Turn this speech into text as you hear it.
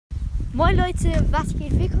Moin Leute, was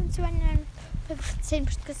geht? Willkommen zu einer 15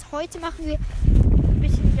 Podcast. Heute machen wir ein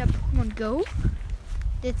bisschen wieder Pokémon Go.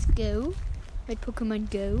 Let's go. Mit Pokémon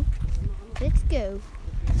Go. Let's go.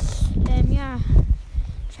 Ja.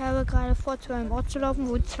 Ich habe gerade vor, zu einem Ort zu laufen,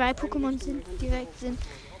 wo 2 Pokémon direkt sind,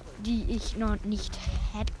 die ich noch nicht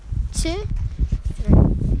hätte.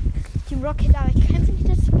 Team Rocket, aber ich kämpfe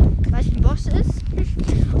nicht, weil es ein Boss ist.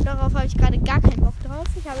 Und darauf habe ich gerade gar keinen Bock drauf.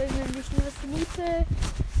 Ich habe nämlich nur das Vermiete.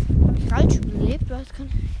 Habe ich Raichu belebt? Habe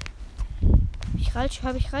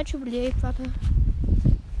ich Raichu belebt? Warte.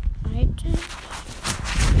 Item.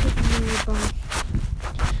 Was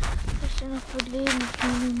ist denn noch für Leben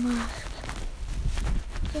gemacht?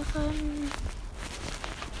 Was soll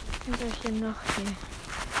ich denn noch hier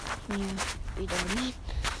wieder nicht?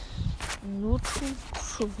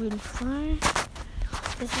 Notruf auf jeden Fall.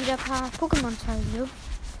 Das ist wieder ein paar Pokémon-Teile.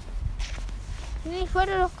 Ich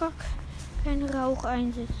wollte doch gar keinen Rauch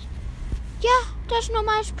einsetzen. Ja, das ist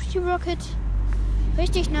normales Team Rocket.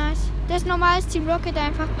 Richtig nice. Das ist normales Team Rocket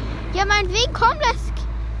einfach. Ja, meinetwegen, komm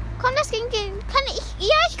das gegen den.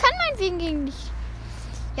 Ich kann meinetwegen gegen dich.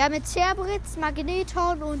 Ja, mit Cerbritz,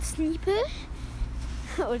 Magneton und Sneeple.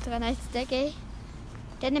 Ultra nice Deck, ey.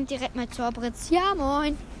 Der nimmt direkt mal Cerbritz. Ja,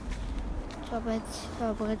 moin. Cerbritz.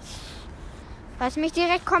 Was mich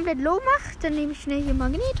direkt komplett low macht, dann nehme ich schnell hier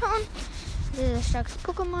Magneton. Das ist das stärkste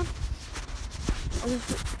Pokémon. Also,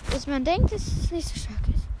 dass man denkt, dass es nicht so stark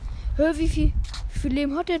ist. Hör, wie viel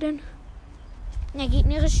Leben hat er denn? Der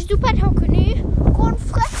gegnerische Super-Tauke, nee. Ganz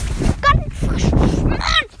frisch. Mann,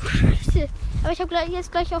 Scheiße. Aber ich habe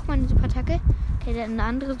jetzt gleich auch meine Super-Attacke. Okay, der hat eine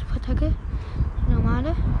andere Super-Attacke. Die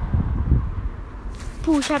normale.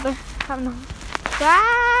 Puh, ich habe noch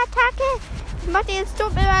Attacke. Ich mache jetzt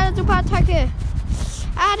tot mit meiner Super-Attacke.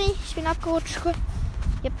 Ah, nee, ich bin abgerutscht.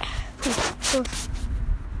 Yep. Puh.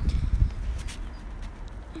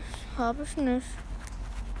 Habe ich nicht.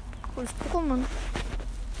 Cooles Pokémon.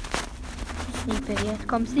 Sneeple, jetzt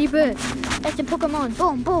kommt Sneeple. Beste Pokémon.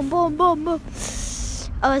 Boom, boom, boom, boom, boom.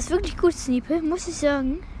 Aber es ist wirklich gut, Sneeple, muss ich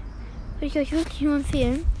sagen. Würde ich euch wirklich nur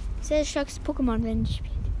empfehlen. Sehr starkes Pokémon, wenn ich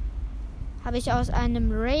spiele. Habe ich aus einem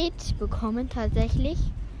Raid bekommen, tatsächlich.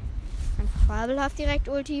 Einfach fabelhaft direkt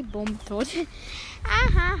Ulti. Bumm, tot.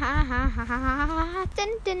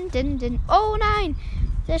 Din. Oh nein!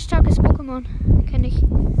 Sehr starkes Pokémon. Kenne ich.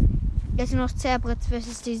 Jetzt nur noch Cerbritz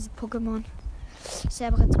versus dieses Pokémon.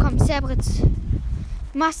 Cerbritz, komm, Cerbritz.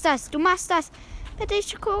 Du machst das. Bitte,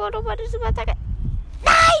 ich gucke, du wolltest Super-Attacke.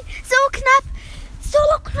 Nein! So knapp!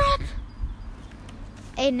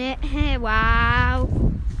 Ey, ne, wow.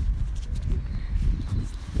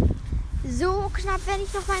 So knapp, wenn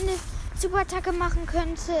ich noch meine Super-Attacke machen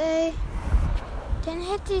könnte, ey. Dann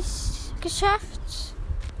hätte ich geschafft.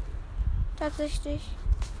 Tatsächlich.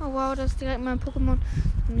 Oh wow, das ist direkt mein Pokémon,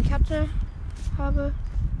 den ich hatte.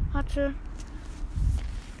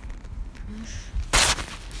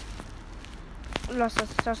 Lass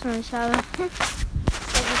das nicht habe. Das ist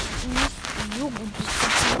nicht so gut.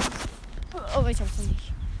 Aber ich hab's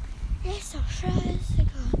nicht. Ist doch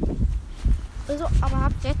scheißegal. Also, aber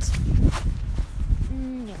hab's jetzt.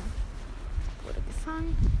 Ja. Wurde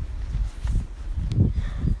gefangen.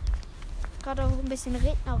 Gerade auch ein bisschen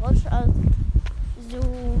regnerisch. Also,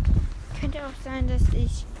 so könnte auch sein, dass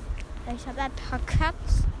ich habe ein paar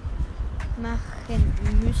Cuts machen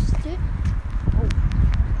müsste. Oh.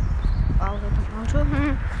 Wow, da kommt ein Auto.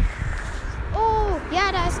 Oh,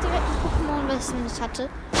 ja, da ist direkt ein Pokémon, was ich nicht hatte.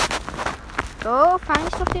 So, fange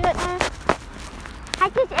ich doch direkt mal.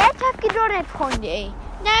 Hat jetzt ernsthaft gedauert, Freunde, ey.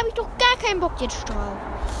 Da habe ich doch gar keinen Bock jetzt drauf.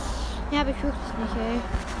 Ja, habe ich wirklich nicht, ey.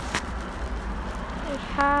 Ich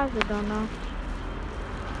habe Donner.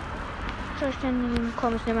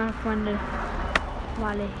 Komm, ich nehme einfach meine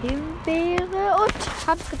normale Himbeere und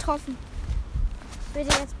hab's getroffen.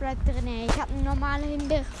 Bitte, jetzt bleibt drin, ey. Ich habe eine normale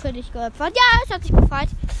Himbeere für dich geopfert. Ja, es hat sich befreit.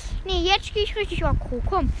 Nee, jetzt gehe ich richtig aggro.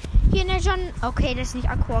 Komm, hier in der Sonne. Okay, das ist nicht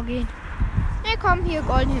aggro gehen. Nee, komm, hier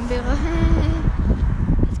goldene Himbeere.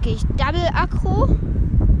 Jetzt gehe ich Double aggro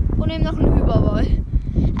und nehme noch einen Hyperball.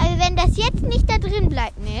 Also wenn das jetzt nicht da drin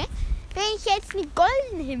bleibt, ne? Wenn ich jetzt eine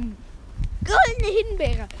goldene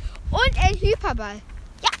Himbeere und ein Hyperball.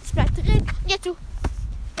 Ja, es bleibt drin. Und jetzt du.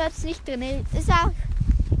 Das ist nicht drin. Ist auch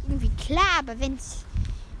irgendwie klar, aber wenn es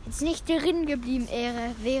jetzt nicht drin geblieben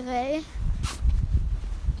wäre, ey.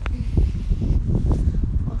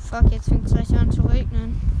 Oh fuck, jetzt fängt es gleich an zu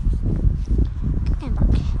regnen. Kein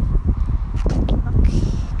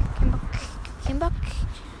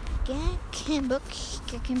Bock.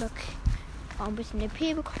 Auch ein bisschen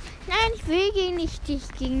EP bekommen. Nein, ich will gegen nicht dich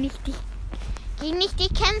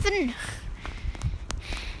kämpfen.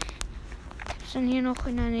 Was denn hier noch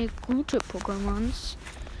in eine gute Pokémons?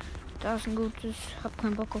 Da ist ein gutes. Hab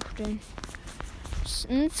keinen Bock auf den.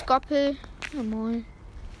 Ein Skoppel. Ja, moin.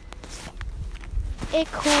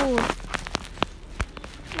 Echo.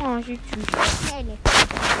 Oh, sieht süß aus.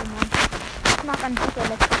 Ich mag ein guter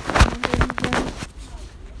Pokémon.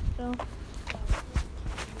 So.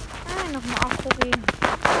 Nochmal ausprobieren.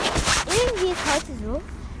 Irgendwie ist heute so,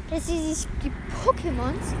 dass die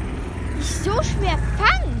Pokémons nicht so schwer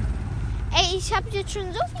fangen. Ey, ich habe jetzt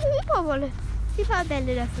schon so viele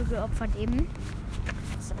Hyperbälle dafür geopfert eben.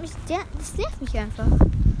 Das nervt mich einfach.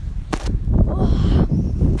 Oh,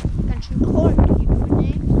 ganz schön troll.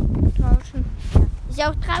 Draußen. Ja. Ist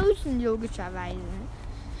auch draußen logischerweise.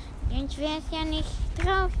 Sonst wäre es ja nicht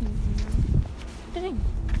draußen. Drin.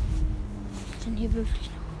 Was ist denn hier wirklich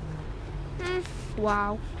noch?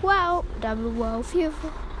 Wow, wow, Double wow, 4,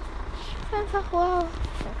 5-fach wow,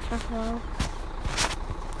 6-fach wow.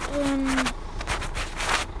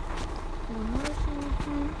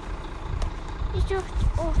 Ich dachte,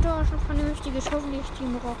 oh, da ist noch vernünftiges, hoffentlich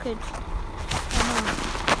Team Rocket.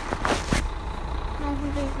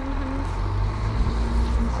 Hoffentlich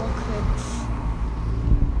Team Rocket.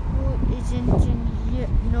 Wo sind denn hier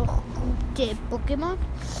noch gute Pokémon?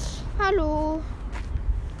 Hallo.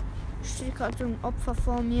 Steht gerade so ein Opfer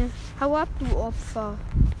vor mir. Hau ab, du Opfer.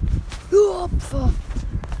 Du Opfer.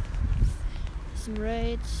 Das ist ein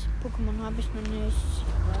Raid. Pokémon habe ich noch nicht.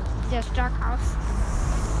 Sieht sehr stark aus.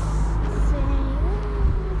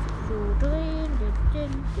 So drehen.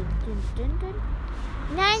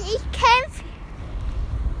 Nein, ich kämpfe.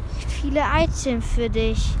 Viele Items für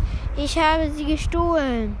dich. Ich habe sie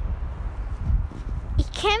gestohlen.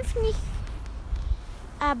 Ich kämpfe nicht.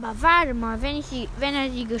 Aber warte mal, wenn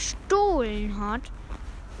er sie gestohlen hat,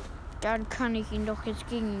 dann kann ich ihn doch jetzt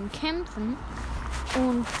gegen ihn kämpfen.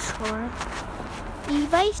 Und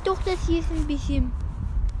ich weiß doch, dass hier ist ein bisschen,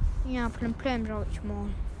 ja, Plem, sag ich mal,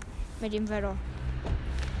 mit dem Wetter.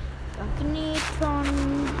 Magneton.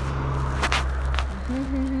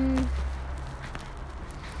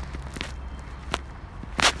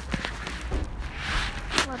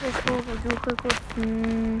 Warte, ich versuche kurz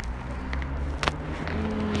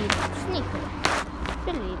Sneaker.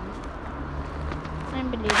 Beleben. Ein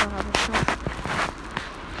Beleber habe ich noch.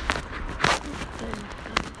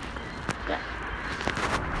 Ja.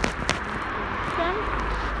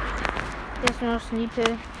 Hier ist noch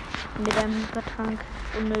Sneeple mit einem Hypertrank.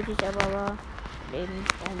 Unnötig, aber war Leben.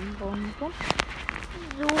 Bum.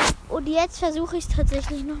 So, und jetzt versuche ich es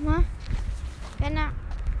tatsächlich nochmal. Wenn er.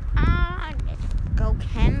 Let's go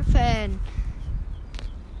kämpfen.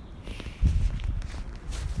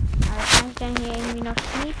 Kann ich dann hier irgendwie noch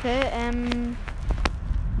Sneeple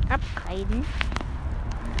upgraden,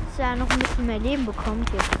 dass er noch ein bisschen mehr Leben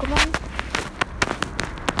bekommt. Hier, Pokémon.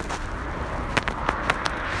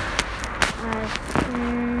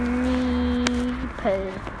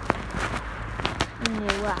 Sneeple.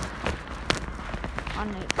 Nee, wow. Oh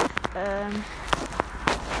nee.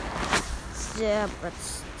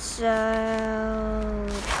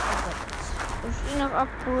 Muss ich ihn noch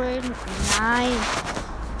upgraden? Nein.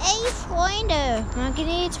 Ey, Freunde!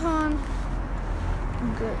 Magneton.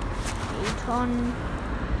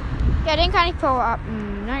 Ja, den kann ich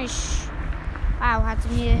power-upen. Nice. Wow, hat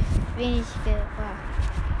mir wenig gebracht.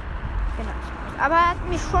 Genau. Aber hat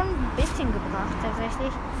mich schon ein bisschen gebracht,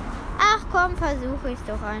 tatsächlich. Ach komm, versuche ich es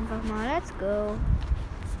doch einfach mal. Let's go.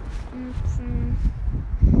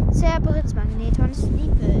 Cerberus, Magneton,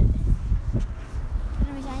 Sneeple. Ich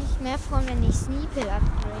würde mich eigentlich mehr freuen, wenn ich Sneeple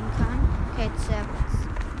upgraden kann. Okay, Cerberus.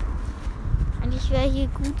 Eigentlich wäre hier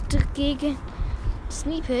gut gegen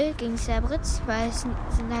Sneeple, gegen Cerberus, weil es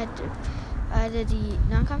sind halt alle die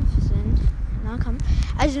Nahkampf sind.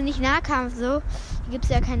 Also nicht Nahkampf so. Hier gibt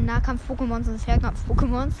es ja keine Nahkampf-Pokémons und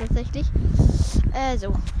Fernkampf-Pokémons tatsächlich.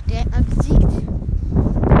 So, der hat besiegt.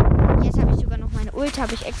 Jetzt habe ich sogar noch meine Ult,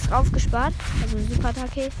 habe ich extra aufgespart. Also eine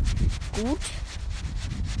Super-Attacke. Gut.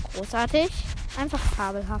 Großartig. Einfach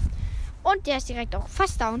fabelhaft. Und der ist direkt auch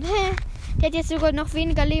fast down. Der hat jetzt sogar noch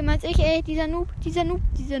weniger Leben als ich. Ey, dieser Noob. Dieser Noob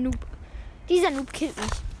killt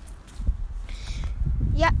mich.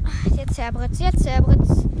 Ja, jetzt Cerberus.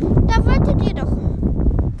 Da wolltet ihr doch.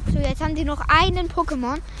 So, jetzt haben die noch einen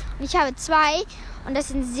Pokémon. Und ich habe 2. Und das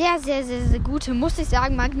sind sehr, sehr, sehr, sehr gute, muss ich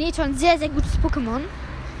sagen. Magneton, sehr, sehr gutes Pokémon.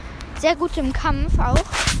 Sehr gut im Kampf auch.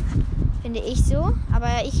 Finde ich so.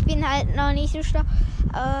 Aber ich bin halt noch nicht so stark.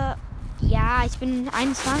 Ja, ich bin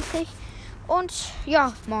 21. Und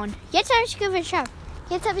ja, moin. Jetzt habe ich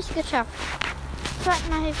geschafft.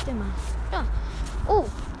 Zweiten hilft immer. Ja. Oh.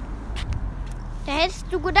 Da hättest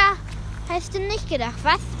du gedacht. Hättest du nicht gedacht.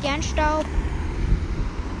 Was? Sternstaub.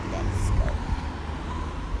 Let's go.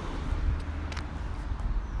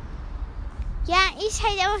 Ja, ist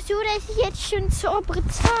halt auch so, dass ich jetzt schon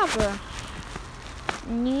Zorbritz habe.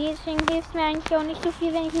 Nee, deswegen hilft es mir eigentlich auch nicht so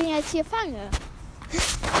viel, wenn ich ihn jetzt hier fange. Da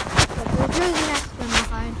lassen wir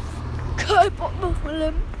noch rein. Kein Bock mehr von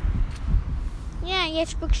dem. Ja,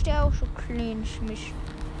 jetzt spuckst du auch so klein Schmisch.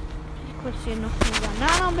 Kurz hier noch eine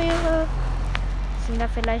Bananenbeere. Sind da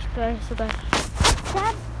vielleicht gleich sogar...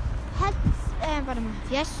 warte mal,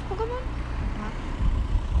 wie heißt das Pokémon? Hat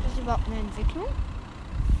das überhaupt eine Entwicklung?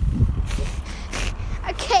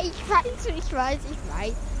 Okay, ich weiß.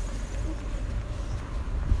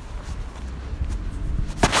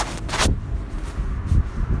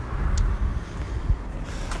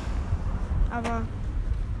 Aber...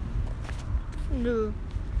 Nö.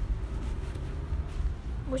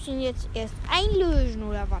 Muss ich ihn jetzt erst einlösen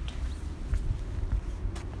oder was?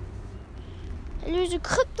 Löse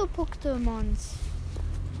Krypto-Pokémons.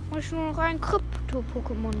 Muss ich nur noch ein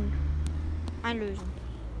Krypto-Pokémon einlösen.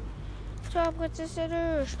 Zorbritz ist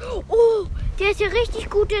erlöst. Oh, der ist ja richtig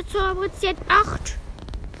gut, der Zorbritz. Der hat 8.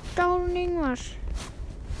 Down irgendwas.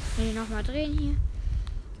 Nee, nochmal drehen hier.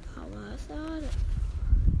 Aber was war das?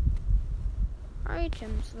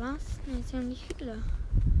 Items, was? Nee, ist ja nicht Hitler.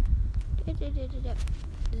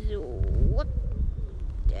 So.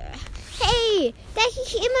 Hey, das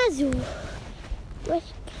ist immer so. Du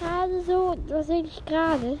hast gerade so, was will ich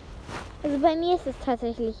gerade? Also bei mir ist es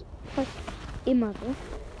tatsächlich fast immer so.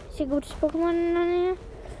 Ist hier gutes Pokémon in der Nähe?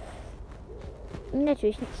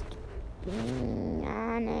 Natürlich nicht.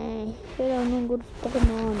 Ja, nee. Ich will doch nur ein gutes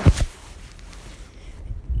Pokémon.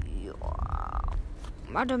 Ja.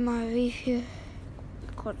 Warte mal, wie viel?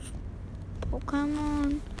 Kurz.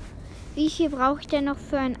 Pokémon. Wie viel brauche ich denn noch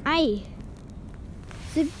für ein Ei?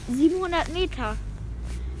 700 Meter.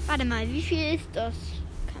 Warte mal, wie viel ist das?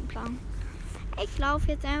 Kein Plan. Ich laufe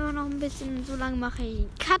jetzt einfach noch ein bisschen. So lange mache ich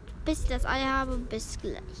einen Cut, bis ich das Ei habe. Bis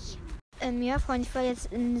gleich. Ja, Freunde, ich war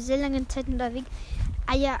jetzt in sehr langen Zeit unterwegs.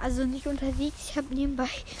 Eier, also nicht unterwegs. Ich habe nebenbei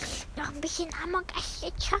noch ein bisschen Amok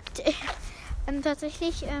gezockt.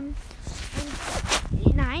 Tatsächlich,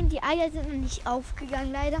 nein, die Eier sind noch nicht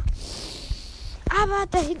aufgegangen, leider. Aber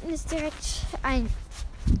da hinten ist direkt eine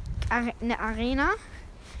Arena.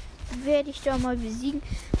 Werde ich da mal besiegen,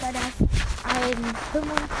 weil da ist ein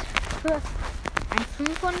 500er,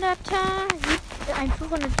 ein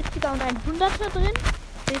 570er und ein 100er drin.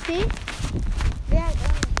 WP. Wer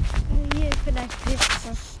hier vielleicht wisst,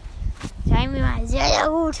 das sagen wir mal sehr, sehr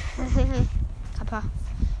gut. Kappa.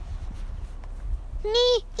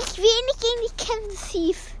 Nee, ich will nicht gegen dich kämpfen,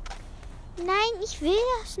 Thief. Nein, ich will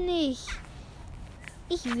das nicht.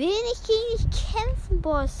 Ich will nicht gegen dich kämpfen,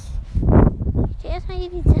 Boss. Ich will erstmal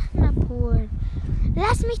hier die Sachen abholen.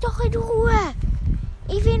 Lass mich doch in Ruhe.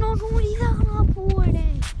 Ich will nur die Sachen abholen,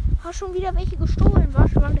 ey. Hast schon wieder welche gestohlen,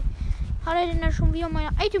 was? Hat er denn da schon wieder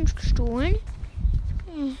meine Items gestohlen?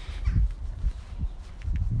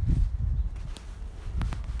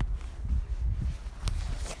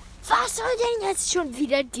 Was soll denn jetzt schon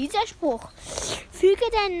wieder dieser Spruch? Füge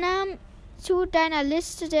deinen Namen zu deiner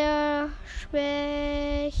Liste der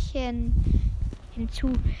Schwächen hinzu.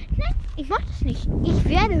 Nein, ich mach das nicht. Ich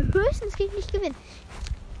werde höchstens gegen dich gewinnen.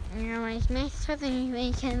 Ja, aber ich merke es trotzdem nicht, wenn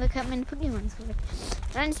ich keinen Bock habe, meine Pokémon zurück.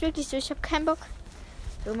 Nein, ist wirklich so. Ich habe keinen Bock.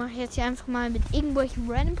 So mache ich jetzt hier einfach mal mit irgendwelchen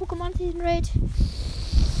random Pokémon Season Raid.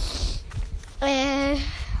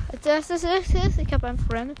 Das ist. Ich habe einfach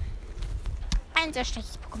random. Ein sehr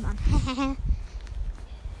schlechtes Pokémon.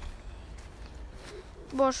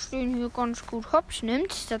 Was den hier ganz gut hops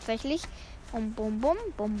nimmt, tatsächlich. Bum, bum, bum,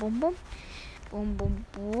 bum, bum, bum. Bum, bum,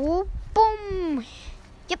 bum, bum.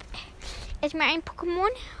 Yep. Erstmal ein Pokémon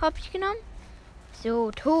habe ich genommen.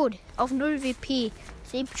 So, tot. Auf 0 WP.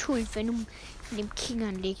 Selbst schuld, wenn du mit dem King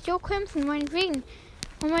anlegst. Jo, kämpfen, meinetwegen.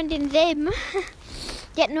 Moment, denselben.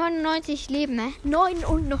 Der hat 99 Leben, ne?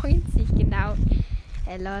 99, genau.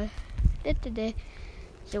 Lol.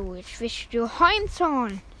 So, jetzt wischst du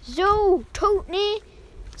Heimzahn. So, tot, ne?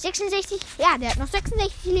 66. Ja, der hat noch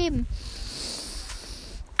 66 Leben.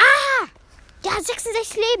 Ah! Ja,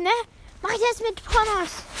 66 Leben, ne? Mach ich jetzt mit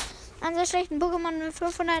Thomas. An so schlechten Pokémon mit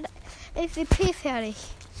 500 WP fertig.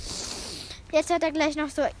 Jetzt hat er gleich noch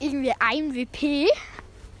so irgendwie ein WP.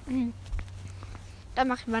 Dann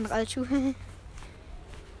mache ich mal einen Rallschuh.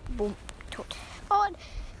 Boom, tot. Und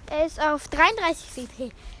er ist auf 33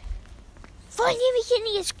 WP. Wollen die mich hier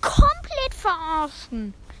nicht jetzt komplett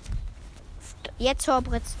verarschen? Jetzt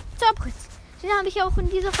Zorbritz. Den habe ich auch in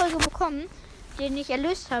dieser Folge bekommen. Den ich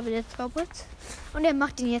erlöst habe, der Zorbritz. Und er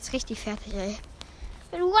macht ihn jetzt richtig fertig, ey.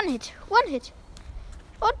 Mit One-Hit.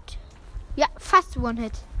 Und, ja, fast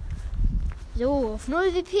One-Hit. So, auf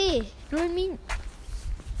 0 WP. 0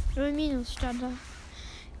 Minus stand da.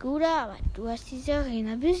 gut, aber du hast diese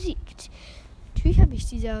Arena besiegt. Natürlich habe ich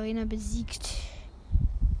diese Arena besiegt.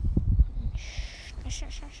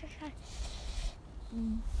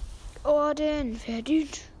 Orden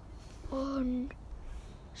verdient. Und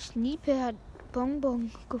Snipe hat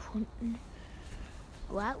Bonbon gefunden.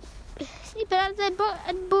 Wow. Snipe hat ein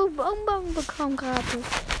Bonbon bekommen gratis.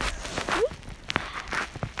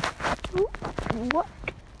 What?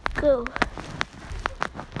 Go.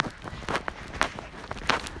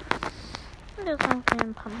 Da sind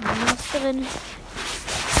ein paar Mamas drin.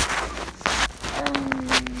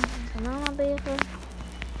 Bananenbeere.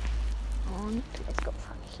 Und let's go,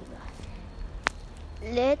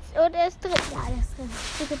 und er ist drin. Ja, er ist drin.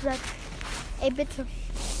 Bitte bleib. Ey, bitte.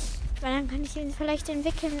 Weil dann kann ich ihn vielleicht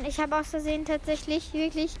entwickeln. Ich habe aus Versehen tatsächlich,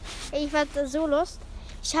 wirklich, ich war so lost.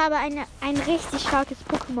 Ich habe ein richtig starkes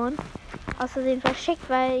Pokémon aus Versehen verschickt,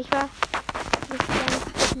 weil ich war,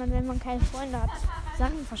 wenn man keine Freunde hat,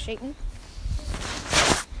 Sachen verschicken.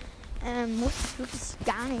 Muss wirklich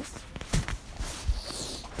gar nichts.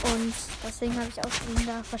 Und deswegen habe ich aus Versehen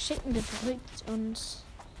da verschicken gedrückt und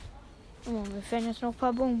mir fehlen jetzt noch ein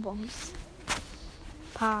paar Bonbons.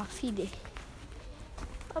 Viele.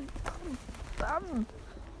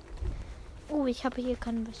 Ich habe hier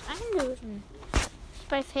kann was einlösen. Ist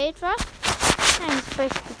bei Feld was? Nein, ist bei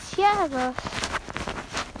Spezial was.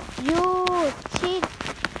 Jo, 10.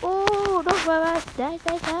 Oh, doch mal was. Da.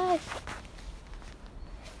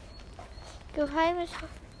 Geheimes.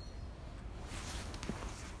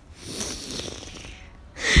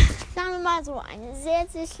 Sagen wir mal so, ein sehr,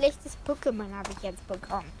 sehr schlechtes Pokémon habe ich jetzt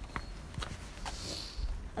bekommen.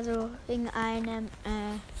 Also wegen einem,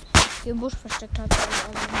 im Busch versteckt hat.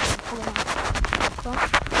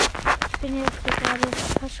 Ich bin jetzt gerade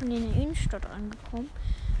fast schon in der Innenstadt angekommen.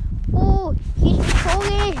 Oh, hier ist ein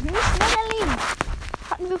Vogel, nicht Schmetterling.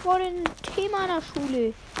 Hatten wir vorhin ein Thema in der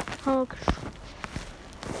Schule.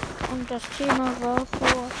 Und das Thema war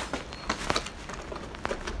vor...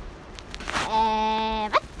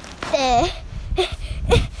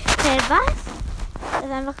 was? Das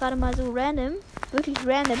ist einfach gerade mal so random. Wirklich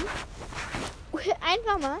random.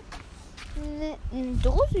 Einfach mal eine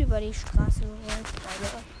Dose über die Straße gerollt.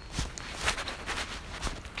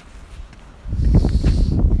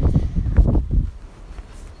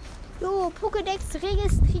 Jo, Pokédex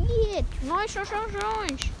registriert. Neu.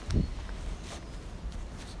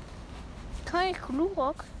 Kein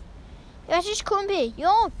Klurok. Was ist Kumpel?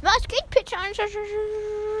 Jo, was geht, Pitcher?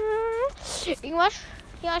 Irgendwas?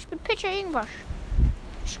 Ja, ich bin Pitcher irgendwas.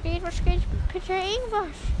 Was geht? Ich bin Pitcher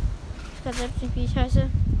irgendwas. Ich weiß selbst nicht, wie ich heiße.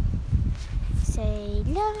 Say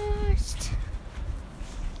lost.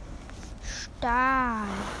 Stahl.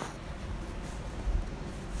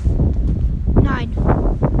 Nein.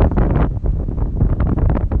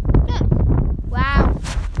 Ja. Wow.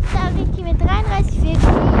 Da liegt die mit 33 40.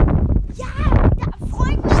 Ja, da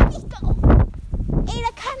freut mich doch. Ey,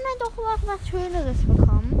 da kann man doch noch was Schöneres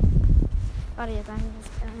bekommen. Warte, jetzt einfach.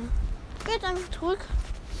 Geht einfach zurück.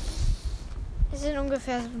 Es sind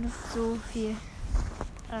ungefähr so viel.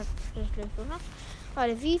 Das ist schlecht, oder?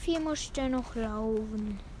 Warte, wie viel muss ich denn noch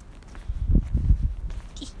laufen?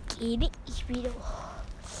 Ich gehe nicht wieder.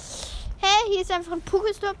 Hey, hier ist einfach ein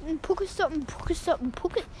Pokestop. Hey,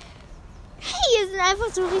 hier sind einfach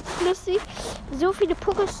so richtig lustig. So viele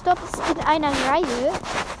Pokestops in einer Reihe.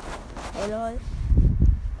 Hey, lol.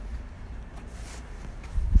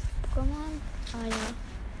 Pokémon. Ah, ja.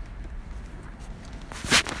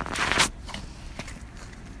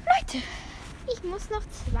 Leute, ich muss noch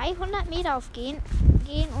 200 Meter gehen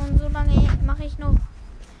und so lange mache ich noch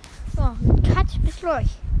so einen Cut bis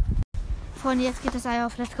gleich. Freunde, jetzt geht das Ei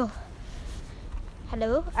auf. Let's go.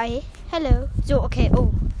 Hallo, Ei. Hallo. So, okay.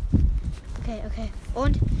 Oh. Okay.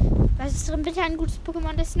 Und? Was ist drin? Bitte ein gutes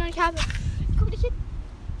Pokémon, das ich noch nicht habe. Guck dich hin.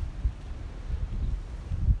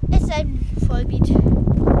 Es ist ein Vollbeat.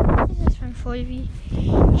 Es ist ein Vollbeat.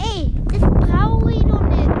 Ey, das brauche ich doch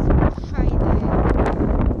nicht.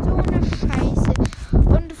 So eine Scheiße.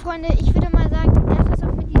 Und Freunde, ich würde mal